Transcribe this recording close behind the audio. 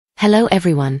Hello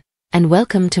everyone, and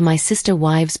welcome to my Sister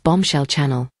Wives Bombshell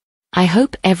channel. I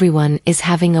hope everyone is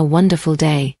having a wonderful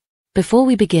day. Before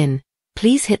we begin,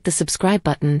 please hit the subscribe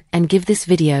button and give this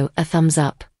video a thumbs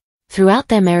up. Throughout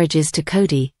their marriages to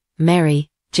Cody, Mary,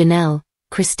 Janelle,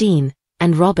 Christine,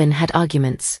 and Robin had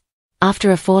arguments. After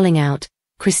a falling out,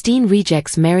 Christine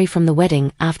rejects Mary from the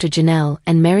wedding after Janelle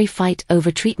and Mary fight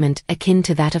over treatment akin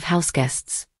to that of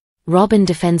houseguests. Robin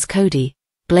defends Cody,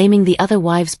 blaming the other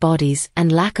wives' bodies and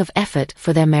lack of effort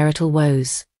for their marital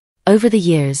woes. Over the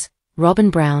years, Robin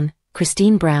Brown,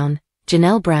 Christine Brown,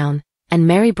 Janelle Brown, and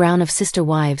Mary Brown of Sister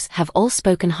Wives have all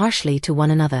spoken harshly to one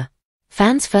another.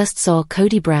 Fans first saw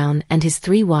Cody Brown and his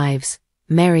three wives,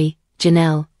 Mary,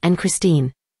 Janelle, and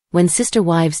Christine, when Sister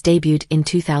Wives debuted in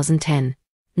 2010.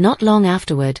 Not long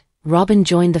afterward, Robin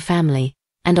joined the family,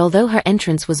 and although her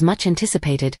entrance was much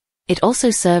anticipated, it also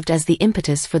served as the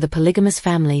impetus for the polygamous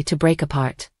family to break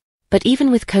apart. But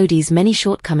even with Cody's many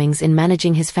shortcomings in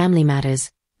managing his family matters,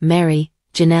 Mary,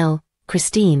 Janelle,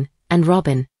 Christine, and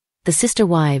Robin, the sister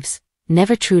wives,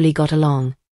 never truly got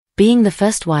along. Being the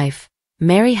first wife,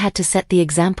 Mary had to set the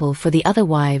example for the other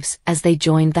wives as they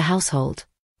joined the household.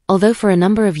 Although for a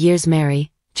number of years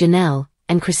Mary, Janelle,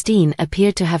 and Christine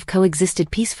appeared to have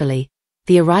coexisted peacefully,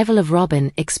 the arrival of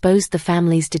Robin exposed the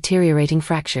family's deteriorating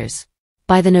fractures.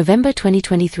 By the November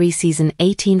 2023 season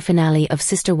 18 finale of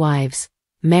Sister Wives,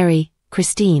 Mary,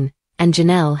 Christine, and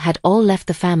Janelle had all left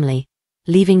the family,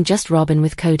 leaving just Robin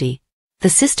with Cody. The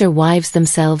sister wives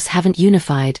themselves haven't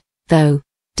unified, though,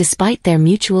 despite their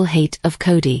mutual hate of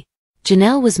Cody.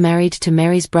 Janelle was married to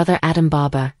Mary's brother Adam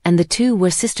Barber, and the two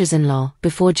were sisters-in-law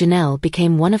before Janelle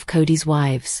became one of Cody's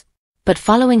wives. But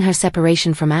following her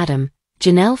separation from Adam,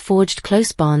 Janelle forged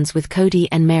close bonds with Cody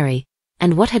and Mary,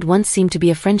 and what had once seemed to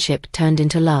be a friendship turned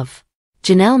into love.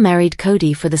 Janelle married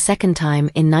Cody for the second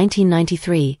time in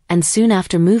 1993 and soon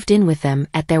after moved in with them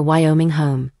at their Wyoming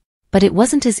home. But it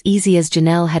wasn't as easy as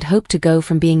Janelle had hoped to go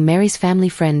from being Mary's family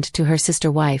friend to her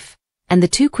sister wife, and the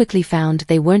two quickly found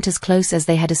they weren't as close as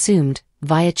they had assumed,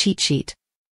 via cheat sheet.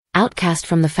 Outcast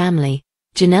from the family,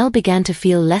 Janelle began to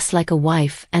feel less like a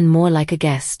wife and more like a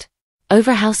guest.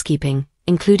 Over housekeeping,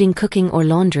 including cooking or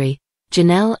laundry,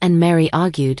 Janelle and Mary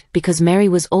argued because Mary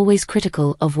was always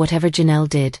critical of whatever Janelle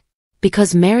did.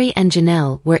 Because Mary and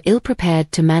Janelle were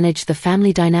ill-prepared to manage the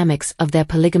family dynamics of their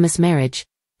polygamous marriage,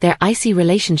 their icy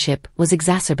relationship was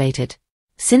exacerbated.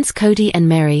 Since Cody and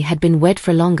Mary had been wed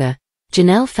for longer,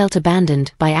 Janelle felt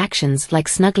abandoned by actions like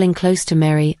snuggling close to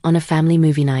Mary on a family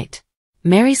movie night.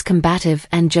 Mary's combative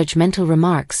and judgmental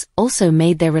remarks also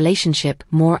made their relationship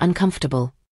more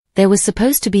uncomfortable. There was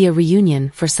supposed to be a reunion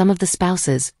for some of the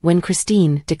spouses when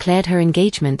Christine declared her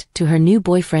engagement to her new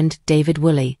boyfriend David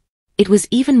Woolley. It was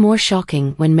even more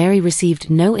shocking when Mary received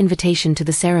no invitation to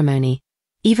the ceremony,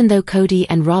 even though Cody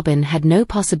and Robin had no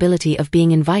possibility of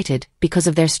being invited because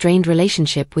of their strained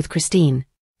relationship with Christine.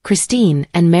 Christine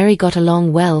and Mary got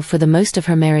along well for the most of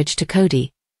her marriage to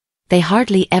Cody. They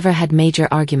hardly ever had major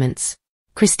arguments.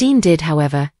 Christine did,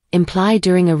 however, imply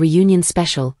during a reunion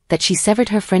special that she severed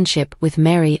her friendship with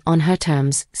Mary on her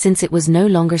terms since it was no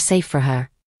longer safe for her.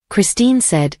 Christine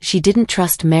said she didn't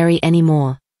trust Mary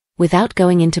anymore, without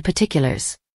going into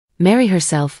particulars. Mary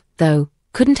herself, though,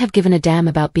 couldn't have given a damn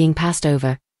about being passed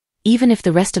over, even if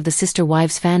the rest of the Sister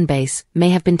Wives fan base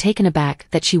may have been taken aback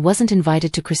that she wasn't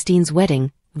invited to Christine's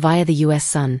wedding, via the US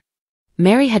Sun.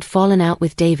 Mary had fallen out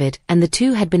with David and the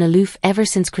two had been aloof ever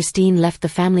since Christine left the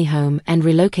family home and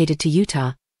relocated to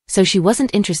Utah, so she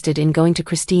wasn't interested in going to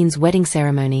Christine's wedding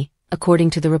ceremony, according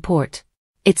to the report.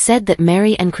 It said that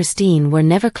Mary and Christine were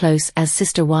never close as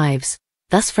sister wives,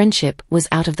 thus friendship was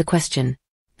out of the question.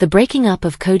 The breaking up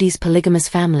of Cody's polygamous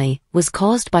family was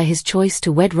caused by his choice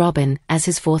to wed Robin as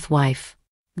his fourth wife.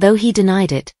 Though he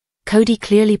denied it, Cody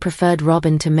clearly preferred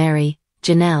Robin to Mary,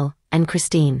 Janelle, and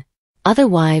Christine. Other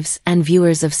wives and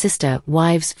viewers of Sister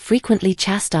Wives frequently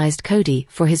chastised Cody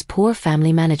for his poor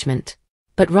family management.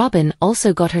 But Robin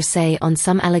also got her say on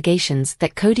some allegations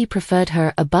that Cody preferred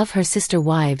her above her sister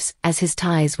wives as his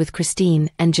ties with Christine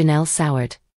and Janelle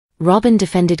soured. Robin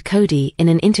defended Cody in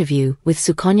an interview with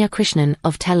Sukanya Krishnan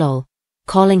of Tell All,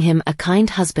 calling him a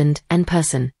kind husband and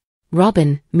person.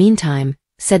 Robin, meantime,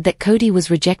 said that Cody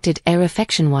was rejected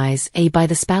affection-wise by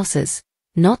the spouses,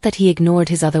 not that he ignored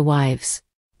his other wives.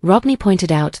 Robney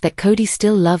pointed out that Cody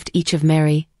still loved each of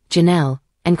Mary, Janelle,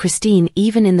 and Christine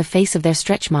even in the face of their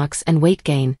stretch marks and weight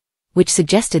gain, which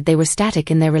suggested they were static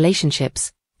in their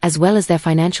relationships, as well as their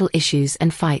financial issues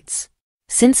and fights.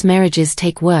 Since marriages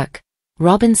take work,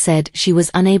 Robin said she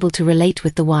was unable to relate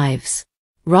with the wives.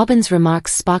 Robin's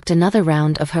remarks sparked another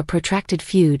round of her protracted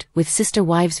feud with Sister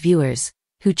Wives viewers,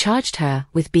 who charged her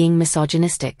with being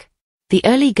misogynistic. The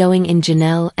early going in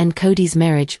Janelle and Cody's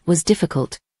marriage was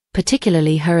difficult,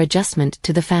 particularly her adjustment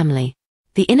to the family.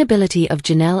 The inability of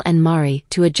Janelle and Mari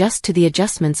to adjust to the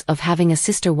adjustments of having a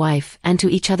sister wife and to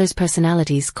each other's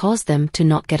personalities caused them to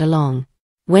not get along.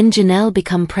 When Janelle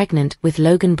became pregnant with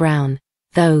Logan Brown,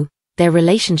 though, their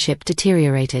relationship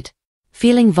deteriorated.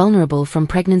 Feeling vulnerable from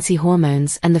pregnancy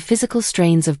hormones and the physical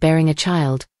strains of bearing a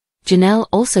child, Janelle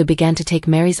also began to take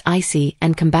Mary's icy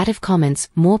and combative comments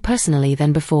more personally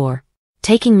than before.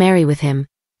 Taking Mary with him,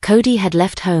 Cody had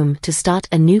left home to start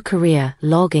a new career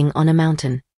logging on a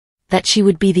mountain. That she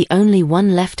would be the only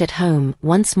one left at home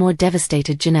once more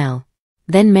devastated Janelle.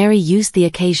 Then Mary used the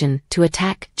occasion to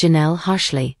attack Janelle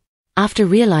harshly. After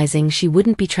realizing she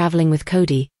wouldn't be traveling with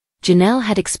Cody, Janelle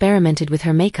had experimented with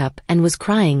her makeup and was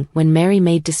crying when Mary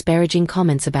made disparaging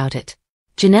comments about it.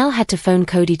 Janelle had to phone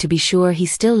Cody to be sure he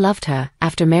still loved her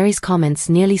after Mary's comments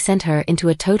nearly sent her into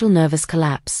a total nervous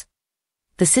collapse.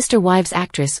 The Sister Wives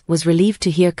actress was relieved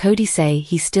to hear Cody say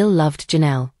he still loved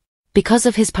Janelle. Because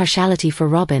of his partiality for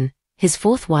Robin, his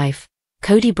fourth wife,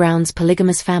 Cody Brown's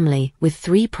polygamous family with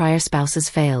 3 prior spouses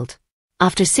failed.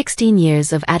 After 16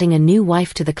 years of adding a new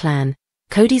wife to the clan,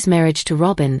 Cody's marriage to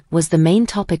Robin was the main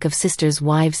topic of Sisters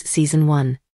Wives Season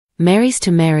 1. Marriages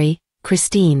to Mary,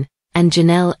 Christine, and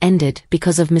Janelle ended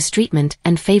because of mistreatment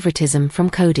and favoritism from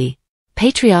Cody.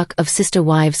 Patriarch of Sister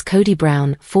Wives Cody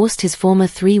Brown forced his former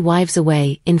 3 wives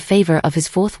away in favor of his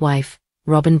 4th wife,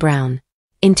 Robin Brown.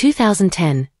 In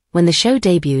 2010, when the show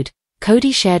debuted,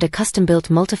 Cody shared a custom-built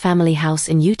multifamily house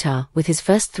in Utah with his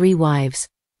first 3 wives,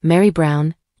 Mary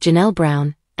Brown, Janelle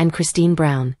Brown, and Christine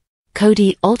Brown.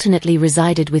 Cody alternately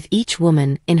resided with each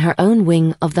woman in her own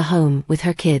wing of the home with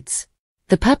her kids.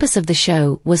 The purpose of the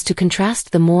show was to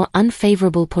contrast the more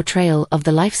unfavorable portrayal of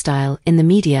the lifestyle in the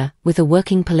media with a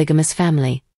working polygamous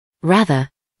family. Rather,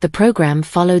 the program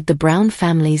followed the Brown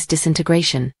family's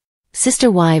disintegration.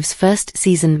 Sister Wives' first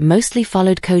season mostly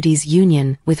followed Cody's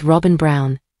union with Robin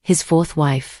Brown, his 4th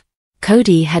wife.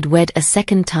 Cody had wed a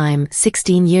second time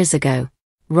 16 years ago.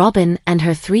 Robin and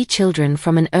her 3 children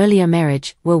from an earlier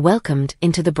marriage were welcomed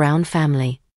into the Brown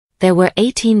family. There were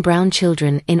 18 Brown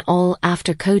children in all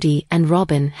after Cody and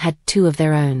Robin had 2 of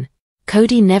their own.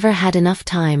 Cody never had enough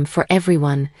time for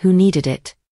everyone who needed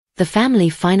it. The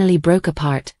family finally broke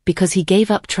apart because he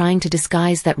gave up trying to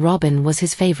disguise that Robin was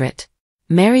his favorite.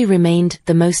 Mary remained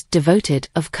the most devoted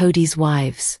of Cody's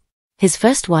wives. His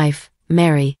first wife,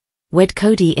 Mary, wed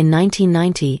Cody in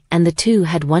 1990 and the 2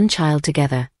 had 1 child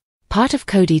together. Part of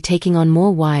Cody taking on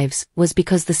more wives was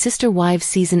because the Sister Wives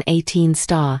Season 18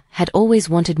 star had always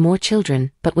wanted more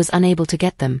children but was unable to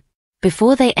get them.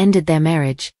 Before they ended their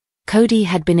marriage, Cody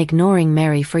had been ignoring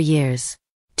Mary for years.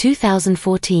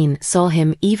 2014 saw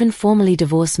him even formally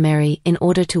divorce Mary in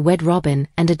order to wed Robin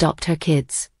and adopt her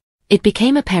kids. It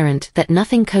became apparent that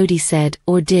nothing Cody said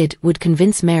or did would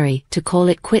convince Mary to call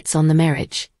it quits on the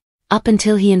marriage. Up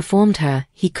until he informed her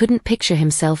he couldn't picture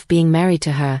himself being married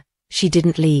to her, she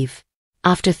didn't leave.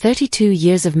 After 32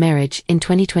 years of marriage in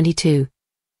 2022,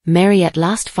 Mary at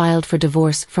last filed for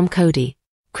divorce from Cody.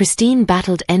 Christine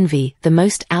battled envy the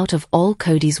most out of all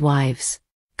Cody's wives.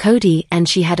 Cody and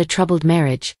she had a troubled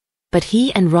marriage, but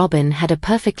he and Robin had a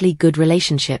perfectly good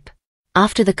relationship.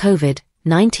 After the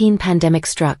COVID-19 pandemic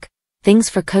struck, things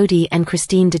for Cody and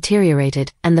Christine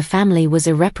deteriorated and the family was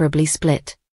irreparably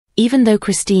split. Even though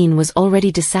Christine was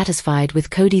already dissatisfied with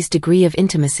Cody's degree of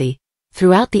intimacy,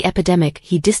 throughout the epidemic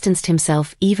he distanced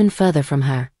himself even further from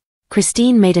her.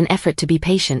 Christine made an effort to be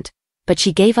patient, but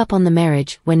she gave up on the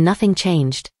marriage when nothing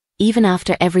changed, even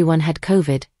after everyone had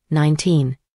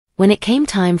COVID-19. When it came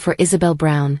time for Isabel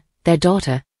Brown, their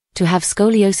daughter, to have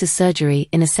scoliosis surgery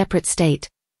in a separate state,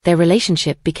 their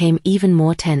relationship became even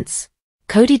more tense.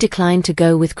 Cody declined to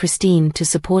go with Christine to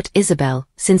support Isabel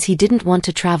since he didn't want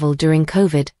to travel during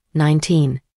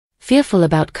COVID-19. Fearful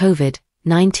about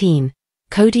COVID-19,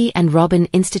 Cody and Robin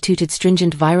instituted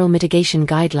stringent viral mitigation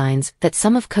guidelines that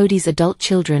some of Cody's adult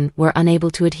children were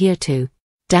unable to adhere to.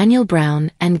 Daniel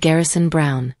Brown and Garrison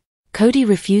Brown. Cody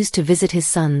refused to visit his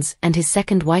sons and his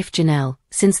second wife Janelle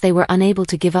since they were unable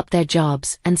to give up their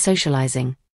jobs and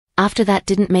socializing. After that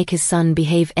didn't make his son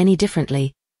behave any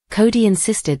differently, Cody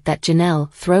insisted that Janelle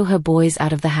throw her boys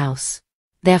out of the house.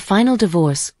 Their final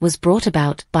divorce was brought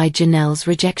about by Janelle's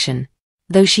rejection.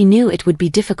 Though she knew it would be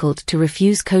difficult to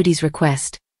refuse Cody's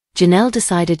request, Janelle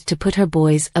decided to put her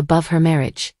boys above her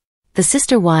marriage. The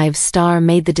Sister Wives star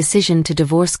made the decision to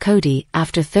divorce Cody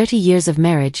after 30 years of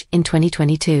marriage in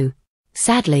 2022.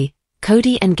 Sadly,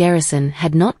 Cody and Garrison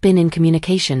had not been in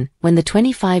communication when the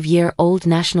 25-year-old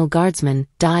National Guardsman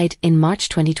died in March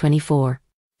 2024.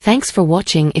 Thanks for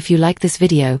watching. If you like this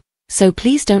video, So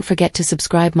please don't forget to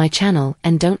subscribe my channel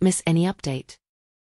and don't miss any update.